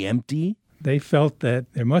truly empty? They felt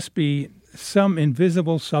that there must be some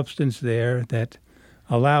invisible substance there that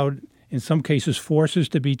allowed, in some cases, forces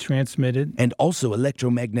to be transmitted. And also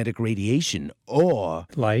electromagnetic radiation, or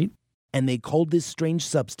light. And they called this strange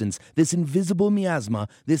substance, this invisible miasma,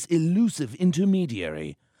 this elusive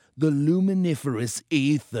intermediary, the luminiferous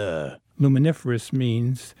ether. Luminiferous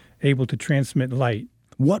means able to transmit light.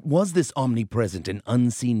 What was this omnipresent and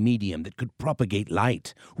unseen medium that could propagate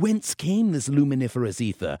light? Whence came this luminiferous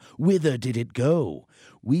ether? Whither did it go?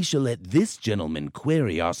 We shall let this gentleman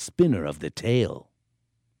query our spinner of the tale.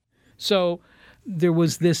 So there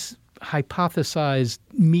was this hypothesized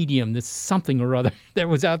medium, this something or other that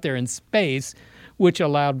was out there in space, which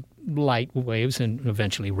allowed light waves and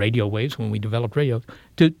eventually radio waves, when we developed radio,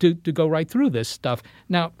 to go right through this stuff.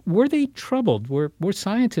 Now, were they troubled? Were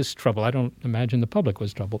scientists troubled? I don't imagine the public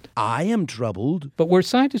was troubled. I am troubled. But were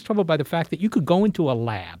scientists troubled by the fact that you could go into a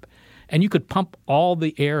lab and you could pump all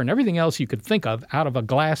the air and everything else you could think of out of a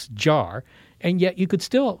glass jar, and yet you could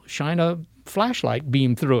still shine a flashlight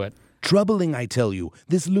beam through it? Troubling, I tell you.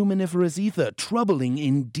 This luminiferous ether, troubling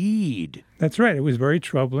indeed. That's right. It was very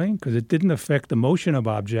troubling because it didn't affect the motion of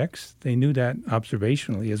objects. They knew that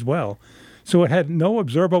observationally as well. So it had no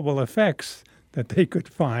observable effects that they could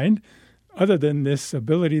find other than this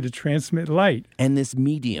ability to transmit light. And this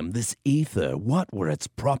medium, this ether, what were its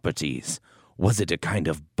properties? Was it a kind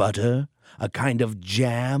of butter? A kind of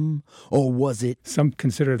jam? Or was it... Some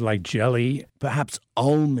considered like jelly. Perhaps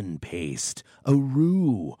almond paste, a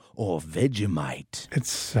roux, or Vegemite.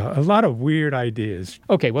 It's a lot of weird ideas.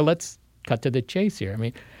 Okay, well, let's cut to the chase here. I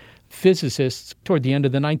mean, physicists toward the end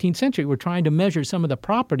of the 19th century were trying to measure some of the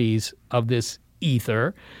properties of this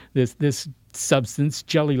ether, this substance,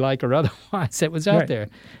 jelly-like or otherwise, that was out there.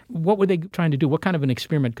 What were they trying to do? What kind of an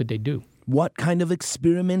experiment could they do? What kind of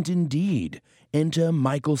experiment indeed? Enter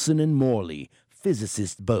Michelson and Morley,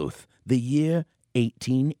 physicists both, the year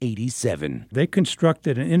 1887. They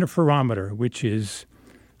constructed an interferometer, which is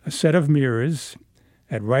a set of mirrors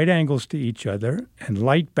at right angles to each other, and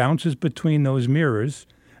light bounces between those mirrors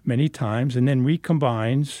many times and then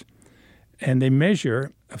recombines, and they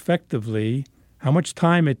measure effectively how much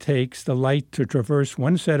time it takes the light to traverse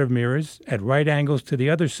one set of mirrors at right angles to the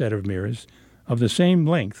other set of mirrors of the same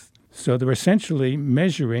length. So they're essentially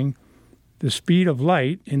measuring the speed of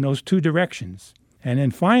light in those two directions. And then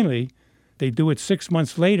finally, they do it 6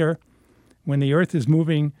 months later when the Earth is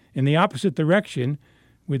moving in the opposite direction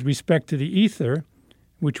with respect to the ether,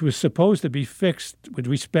 which was supposed to be fixed with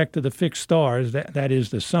respect to the fixed stars, that is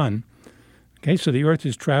the sun. Okay, so the Earth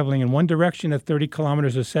is traveling in one direction at 30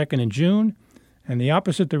 kilometers a second in June, and the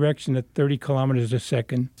opposite direction at 30 kilometers a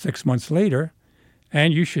second 6 months later.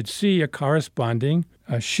 And you should see a corresponding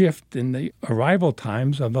shift in the arrival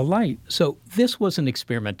times of the light. So this was an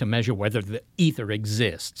experiment to measure whether the ether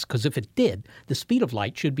exists, because if it did, the speed of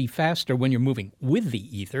light should be faster when you're moving with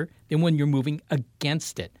the ether than when you're moving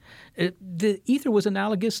against it. The ether was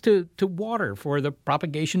analogous to water for the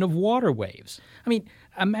propagation of water waves. I mean,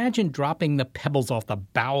 imagine dropping the pebbles off the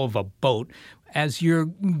bow of a boat as you're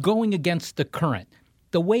going against the current.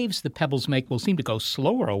 The waves the pebbles make will seem to go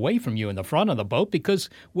slower away from you in the front of the boat because,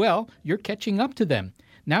 well, you're catching up to them.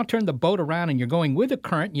 Now turn the boat around and you're going with the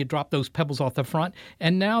current and you drop those pebbles off the front,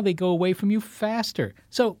 and now they go away from you faster.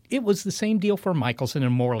 So it was the same deal for Michelson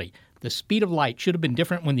and Morley. The speed of light should have been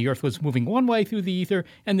different when the Earth was moving one way through the ether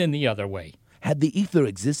and then the other way. Had the ether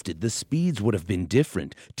existed, the speeds would have been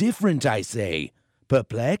different. Different, I say.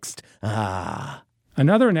 Perplexed? Ah.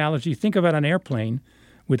 Another analogy, think about an airplane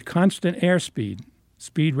with constant airspeed.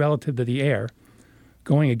 Speed relative to the air,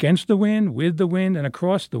 going against the wind, with the wind, and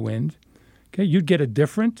across the wind. Okay, you'd get a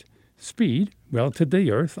different speed relative to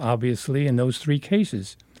the Earth, obviously, in those three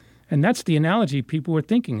cases. And that's the analogy people were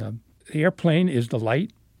thinking of. The airplane is the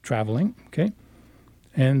light traveling, okay?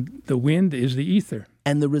 And the wind is the ether.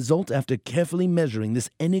 And the result, after carefully measuring this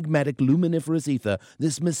enigmatic luminiferous ether,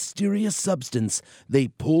 this mysterious substance, they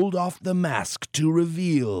pulled off the mask to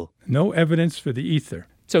reveal. No evidence for the ether.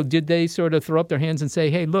 So did they sort of throw up their hands and say,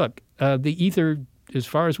 hey, look, the ether, as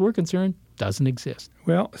far as we're concerned, doesn't exist?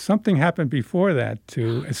 Well, something happened before that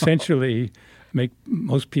to essentially make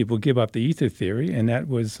most people give up the ether theory, and that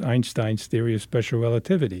was Einstein's theory of special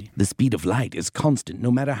relativity. The speed of light is constant no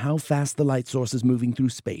matter how fast the light source is moving through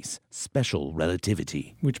space. Special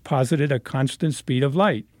relativity. Which posited a constant speed of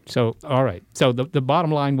light. So, all right. So the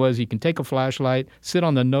bottom line was you can take a flashlight, sit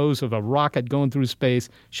on the nose of a rocket going through space,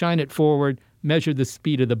 shine it forward, measure the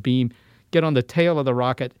speed of the beam, get on the tail of the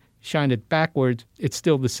rocket, shine it backwards, it's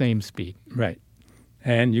still the same speed. Right.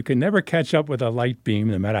 And you can never catch up with a light beam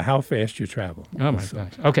no matter how fast you travel. Oh, my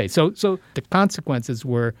gosh. Okay, so the consequences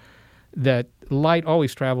were that light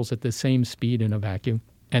always travels at the same speed in a vacuum,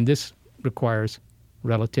 and this requires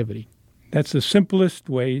relativity. That's the simplest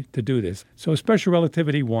way to do this. So special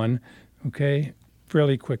relativity won, okay,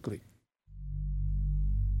 fairly quickly.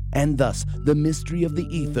 And thus, the mystery of the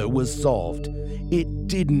ether was solved. It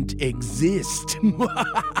didn't exist.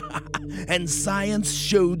 And science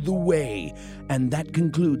showed the way. And that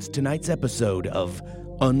concludes tonight's episode of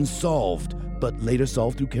Unsolved, but later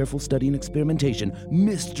solved through careful study and experimentation,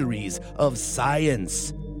 Mysteries of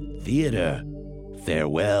Science. Theater,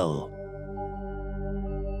 farewell.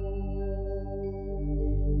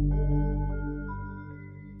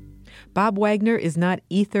 Bob Wagoner is not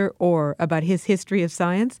either or about his history of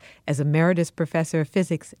science as Emeritus Professor of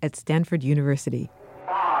Physics at Stanford University.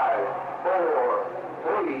 5, 4,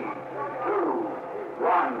 3, 2,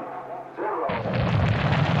 1, 0.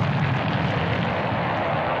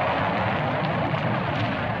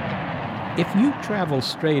 If you travel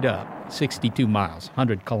straight up 62 miles,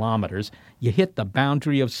 100 kilometers, you hit the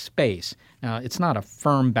boundary of space. Now, it's not a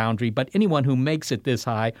firm boundary, but anyone who makes it this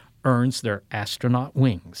high earns their astronaut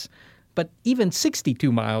wings. But even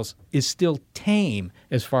 62 miles is still tame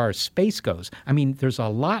as far as space goes. I mean, there's a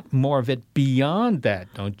lot more of it beyond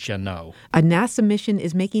that, don't you know? A NASA mission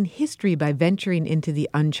is making history by venturing into the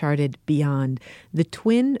uncharted beyond. The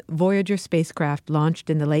twin Voyager spacecraft launched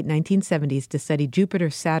in the late 1970s to study Jupiter,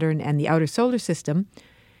 Saturn, and the outer solar system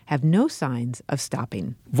have no signs of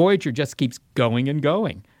stopping. Voyager just keeps going and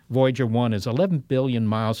going. Voyager 1 is 11 billion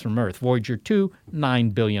miles from Earth. Voyager 2, 9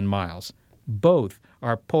 billion miles. Both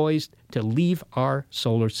are poised to leave our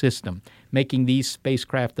solar system, making these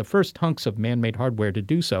spacecraft the first hunks of man-made hardware to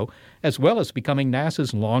do so, as well as becoming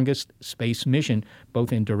NASA's longest space mission,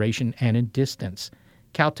 both in duration and in distance.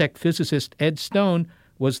 CalTech physicist Ed Stone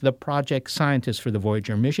was the project scientist for the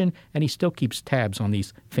Voyager mission, and he still keeps tabs on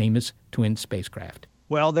these famous twin spacecraft.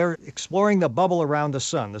 Well, they're exploring the bubble around the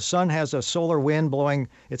sun. The sun has a solar wind blowing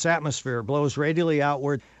its atmosphere, blows radially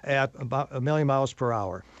outward at about 1 million miles per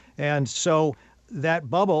hour. And so that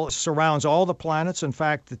bubble surrounds all the planets. In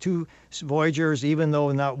fact, the two Voyagers, even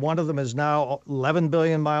though not one of them is now 11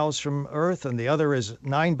 billion miles from Earth and the other is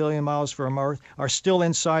 9 billion miles from Earth, are still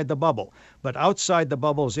inside the bubble. But outside the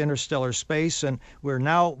bubble is interstellar space, and we're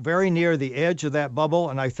now very near the edge of that bubble,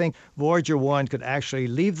 and I think Voyager 1 could actually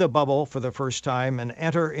leave the bubble for the first time and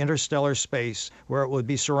enter interstellar space, where it would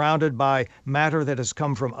be surrounded by matter that has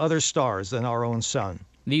come from other stars than our own sun.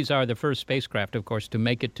 These are the first spacecraft, of course, to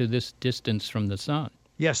make it to this distance from the sun.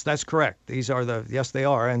 Yes, that's correct. Yes, they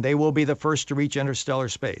are, and they will be the first to reach interstellar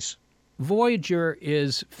space. Voyager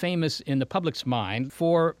is famous in the public's mind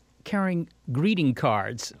for carrying greeting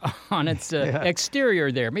cards on its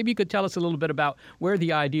exterior there. Maybe you could tell us a little bit about where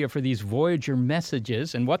the idea for these Voyager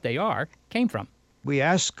messages and what they are came from. We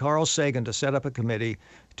asked Carl Sagan to set up a committee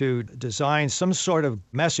to design some sort of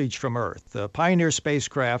message from Earth. The Pioneer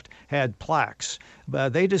spacecraft had plaques,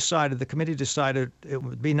 but the committee decided it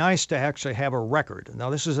would be nice to actually have a record. Now,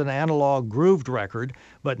 this is an analog grooved record,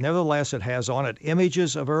 but nevertheless it has on it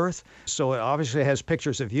images of Earth, so it obviously has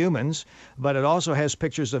pictures of humans, but it also has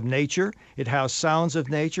pictures of nature. It has sounds of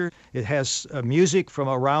nature. It has music from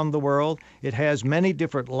around the world. It has many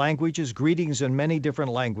different languages, greetings in many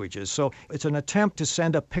different languages. So it's an attempt to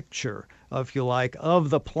send a picture, if you like, of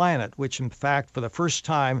the planet, which in fact for the first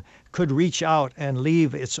time could reach out and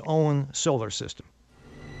leave its own solar system.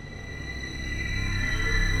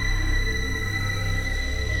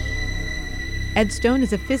 Ed Stone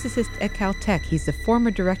is a physicist at CalTech. He's the former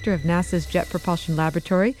director of NASA's Jet Propulsion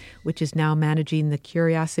Laboratory, which is now managing the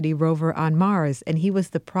Curiosity rover on Mars, and he was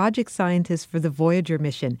the project scientist for the Voyager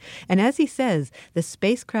mission. And as he says, the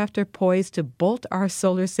spacecraft are poised to bolt our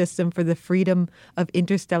solar system for the freedom of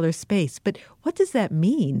interstellar space. But what does that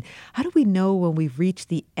mean? How do we know when we've reached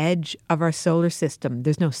the edge of our solar system?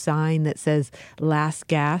 There's no sign that says last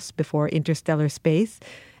gasp before interstellar space.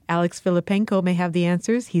 Alex Filippenko may have the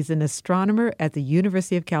answers. He's an astronomer at the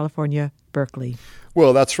University of California, Berkeley.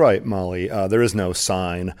 Well, that's right, Molly. There is no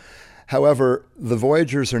sign. However, the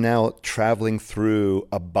Voyagers are now traveling through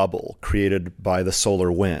a bubble created by the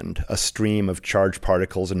solar wind, a stream of charged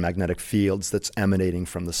particles and magnetic fields that's emanating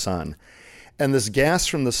from the sun. And this gas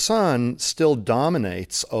from the sun still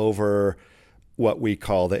dominates over what we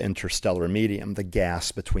call the interstellar medium, the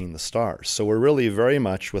gas between the stars. So we're really very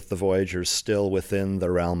much with the Voyagers still within the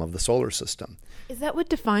realm of the solar system. Is that what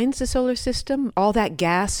defines the solar system? All that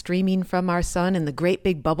gas streaming from our sun and the great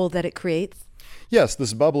big bubble that it creates? Yes,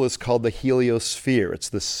 this bubble is called the heliosphere. It's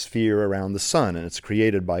the sphere around the sun, and it's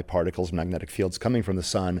created by particles and magnetic fields coming from the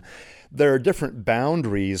sun. There are different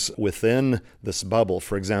boundaries within this bubble.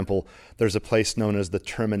 For example, there's a place known as the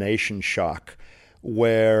termination shock,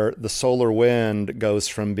 where the solar wind goes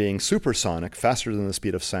from being supersonic, faster than the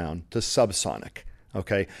speed of sound, to subsonic.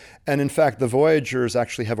 Okay, and in fact, the Voyagers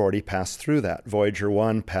actually have already passed through that. Voyager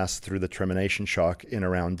 1 passed through the termination shock in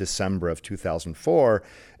around December of 2004,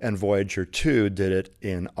 and Voyager 2 did it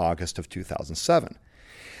in August of 2007.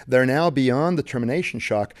 They're now beyond the termination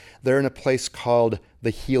shock. They're in a place called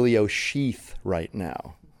the heliosheath right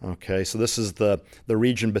now. Okay, so this is the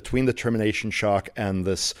region between the termination shock and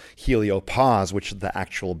this heliopause, which is the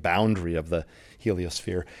actual boundary of the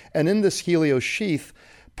heliosphere. And in this heliosheath,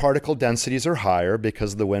 particle densities are higher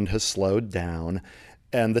because the wind has slowed down,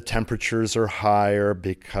 and the temperatures are higher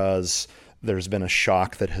because there's been a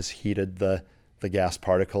shock that has heated the gas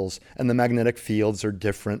particles, and the magnetic fields are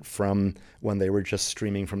different from when they were just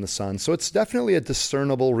streaming from the sun. So it's definitely a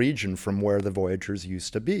discernible region from where the Voyagers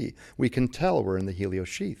used to be. We can tell we're in the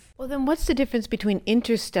heliosheath. Well, then what's the difference between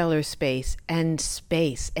interstellar space and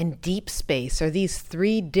deep space? Are these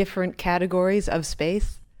three different categories of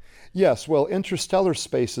space? Yes, well, interstellar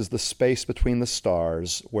space is the space between the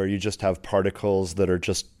stars where you just have particles that are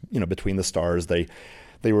just, between the stars. They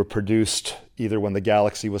were produced either when the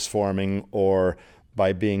galaxy was forming or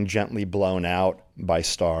by being gently blown out by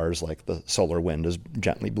stars, like the solar wind is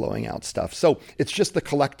gently blowing out stuff. So it's just the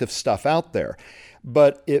collective stuff out there.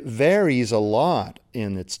 But it varies a lot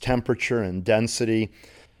in its temperature and density.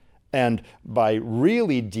 And by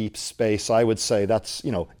really deep space, I would say that's,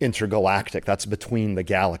 intergalactic. That's between the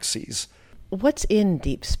galaxies. What's in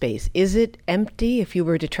deep space? Is it empty? If you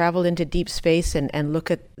were to travel into deep space and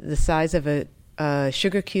look at the size of a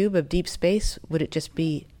sugar cube of deep space, would it just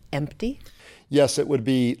be empty? Yes, it would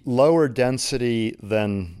be lower density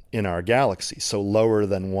than in our galaxy, so lower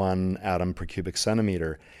than 1 atom per cubic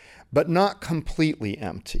centimeter, but not completely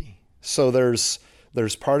empty. So there's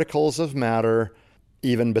particles of matter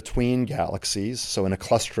even between galaxies. So in a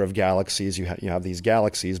cluster of galaxies, you have these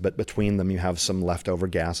galaxies, but between them you have some leftover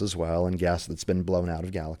gas as well, and gas that's been blown out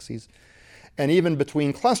of galaxies. And even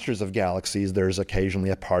between clusters of galaxies, there's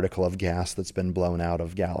occasionally a particle of gas that's been blown out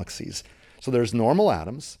of galaxies. So there's normal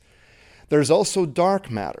atoms. There's also dark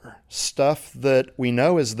matter, stuff that we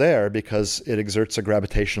know is there because it exerts a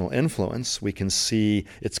gravitational influence. We can see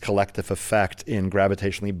its collective effect in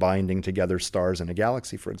gravitationally binding together stars in a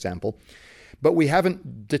galaxy, for example. But we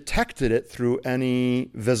haven't detected it through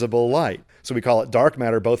any visible light. So we call it dark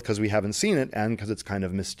matter both because we haven't seen it and because it's kind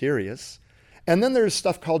of mysterious. And then there's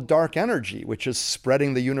stuff called dark energy, which is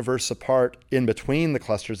spreading the universe apart in between the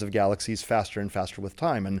clusters of galaxies faster and faster with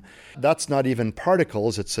time. And that's not even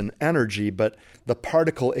particles, it's an energy, but the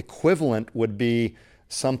particle equivalent would be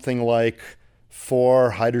something like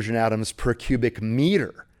 4 hydrogen atoms per cubic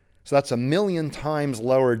meter. So that's 1 million times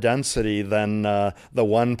lower density than the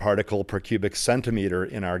 1 particle per cubic centimeter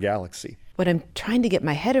in our galaxy. What I'm trying to get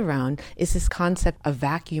my head around is this concept of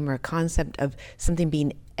vacuum, or a concept of something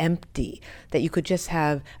being empty, that you could just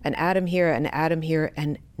have an atom here,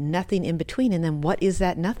 and nothing in between. And then what is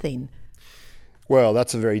that nothing? Well,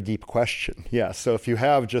 that's a very deep question. Yeah, so if you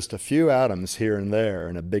have just a few atoms here and there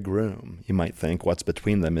in a big room, you might think what's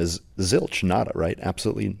between them is zilch, nada, right?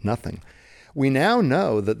 Absolutely nothing. We now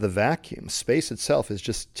know that the vacuum, space itself, is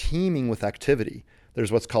just teeming with activity.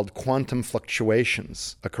 There's what's called quantum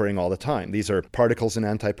fluctuations occurring all the time. These are particles and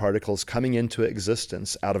antiparticles coming into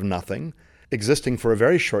existence out of nothing, existing for a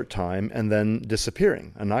very short time, and then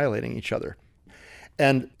disappearing, annihilating each other.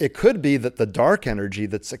 And it could be that the dark energy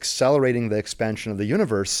that's accelerating the expansion of the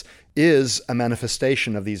universe is a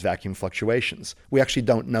manifestation of these vacuum fluctuations. We actually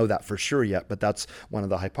don't know that for sure yet, but that's one of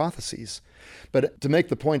the hypotheses. But to make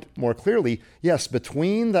the point more clearly, yes,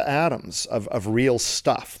 between the atoms of real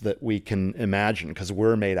stuff that we can imagine, because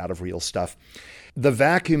we're made out of real stuff, the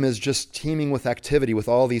vacuum is just teeming with activity, with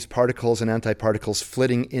all these particles and antiparticles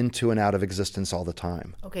flitting into and out of existence all the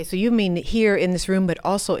time. Okay, so you mean here in this room, but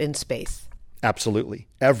also in space? Absolutely,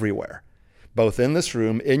 everywhere. Both in this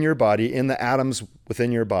room, in your body, in the atoms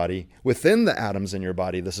within your body, within the atoms in your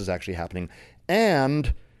body, this is actually happening,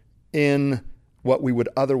 and in what we would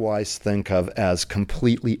otherwise think of as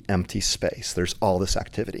completely empty space. There's all this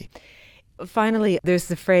activity. Finally, there's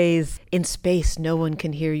the phrase, in space, no one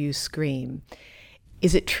can hear you scream.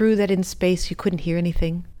 Is it true that in space you couldn't hear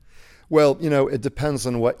anything? Well, it depends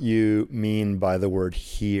on what you mean by the word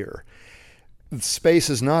hear. Space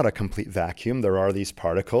is not a complete vacuum. There are these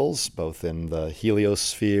particles, both in the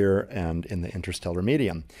heliosphere and in the interstellar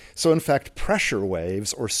medium. So in fact, pressure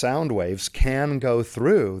waves or sound waves can go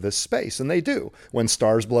through this space, and they do. When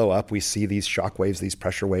stars blow up, we see these shock waves, these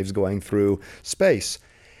pressure waves going through space.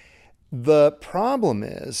 The problem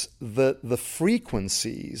is that the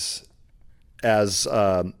frequencies, as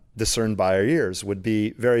discerned by our ears, would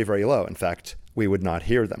be very, very low. In fact, we would not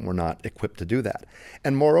hear them. We're not equipped to do that.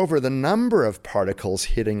 And moreover, the number of particles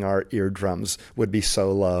hitting our eardrums would be so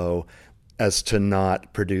low as to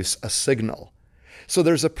not produce a signal. So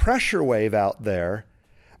there's a pressure wave out there,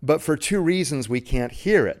 but for two reasons we can't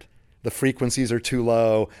hear it. The frequencies are too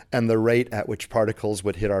low, and the rate at which particles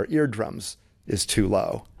would hit our eardrums is too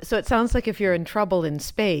low. So it sounds like if you're in trouble in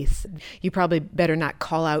space, you probably better not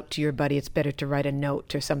call out to your buddy. It's better to write a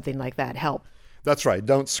note or something like that. Help. That's right.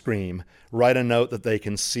 Don't scream. Write a note that they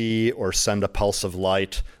can see or send a pulse of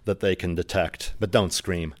light that they can detect, but don't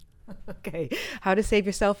scream. Okay. How to save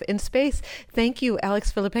yourself in space. Thank you,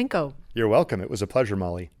 Alex Filippenko. You're welcome. It was a pleasure,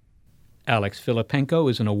 Molly. Alex Filippenko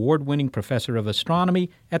is an award-winning professor of astronomy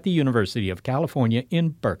at the University of California in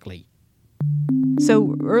Berkeley.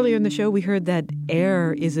 So earlier in the show, we heard that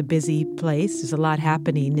air is a busy place. There's a lot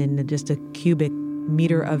happening in just a cubic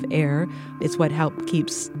meter of air. It's what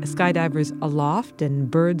keeps skydivers aloft and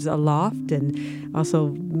birds aloft, and also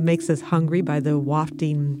makes us hungry by the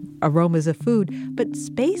wafting aromas of food. But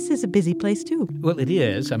space is a busy place too. Well, it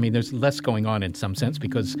is. I mean, there's less going on in some sense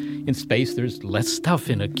because in space there's less stuff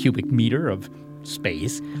in a cubic meter of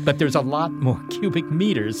space, but there's a lot more cubic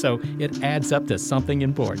meters, so it adds up to something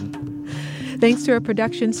important. Thanks to our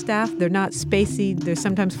production staff. They're not spacey. They're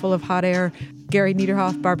sometimes full of hot air. Gary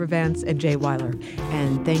Niederhoff, Barbara Vance, and Jay Weiler.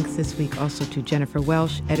 And thanks this week also to Jennifer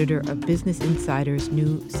Welsh, editor of Business Insider's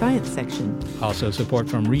new science section. Also support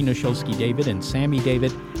from Rena Shulsky-David and Sammy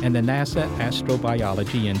David and the NASA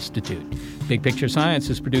Astrobiology Institute. Big Picture Science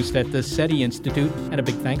is produced at the SETI Institute, and a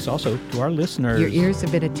big thanks also to our listeners. Your ears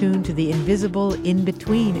have been attuned to the invisible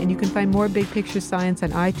in-between, and you can find more Big Picture Science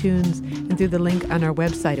on iTunes and through the link on our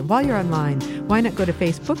website. And while you're online, why not go to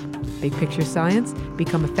Facebook, Big Picture Science,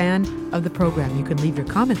 become a fan of the program. You can leave your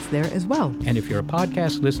comments there as well. And if you're a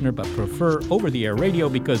podcast listener but prefer over-the-air radio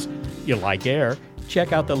because you like air,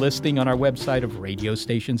 check out the listing on our website of radio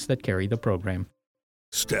stations that carry the program.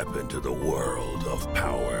 Step into the world of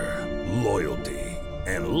power, loyalty,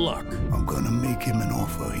 and luck. I'm gonna make him an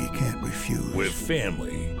offer he can't refuse. With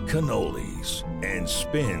family, cannolis, and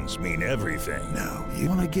spins mean everything. Now, you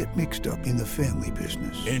wanna get mixed up in the family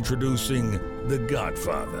business. Introducing The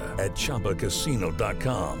Godfather at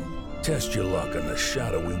ChumbaCasino.com. Test your luck in the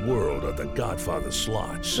shadowy world of The Godfather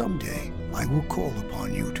slot. Someday, I will call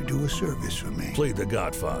upon you to do a service for me. Play The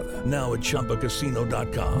Godfather, now at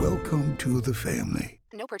ChumbaCasino.com. Welcome to the family.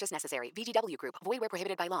 No purchase necessary. VGW Group. Void where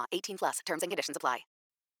prohibited by law. 18+. Terms and conditions apply.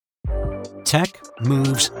 Tech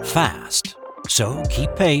moves fast. So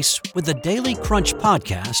keep pace with the Daily Crunch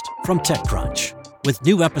podcast from TechCrunch. With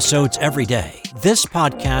new episodes every day, this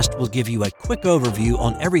podcast will give you a quick overview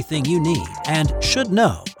on everything you need and should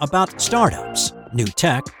know about startups, new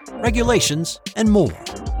tech, regulations, and more.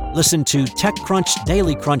 Listen to TechCrunch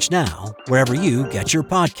Daily Crunch now, wherever you get your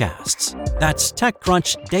podcasts. That's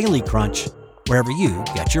TechCrunch Daily Crunch, wherever you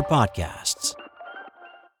get your podcasts.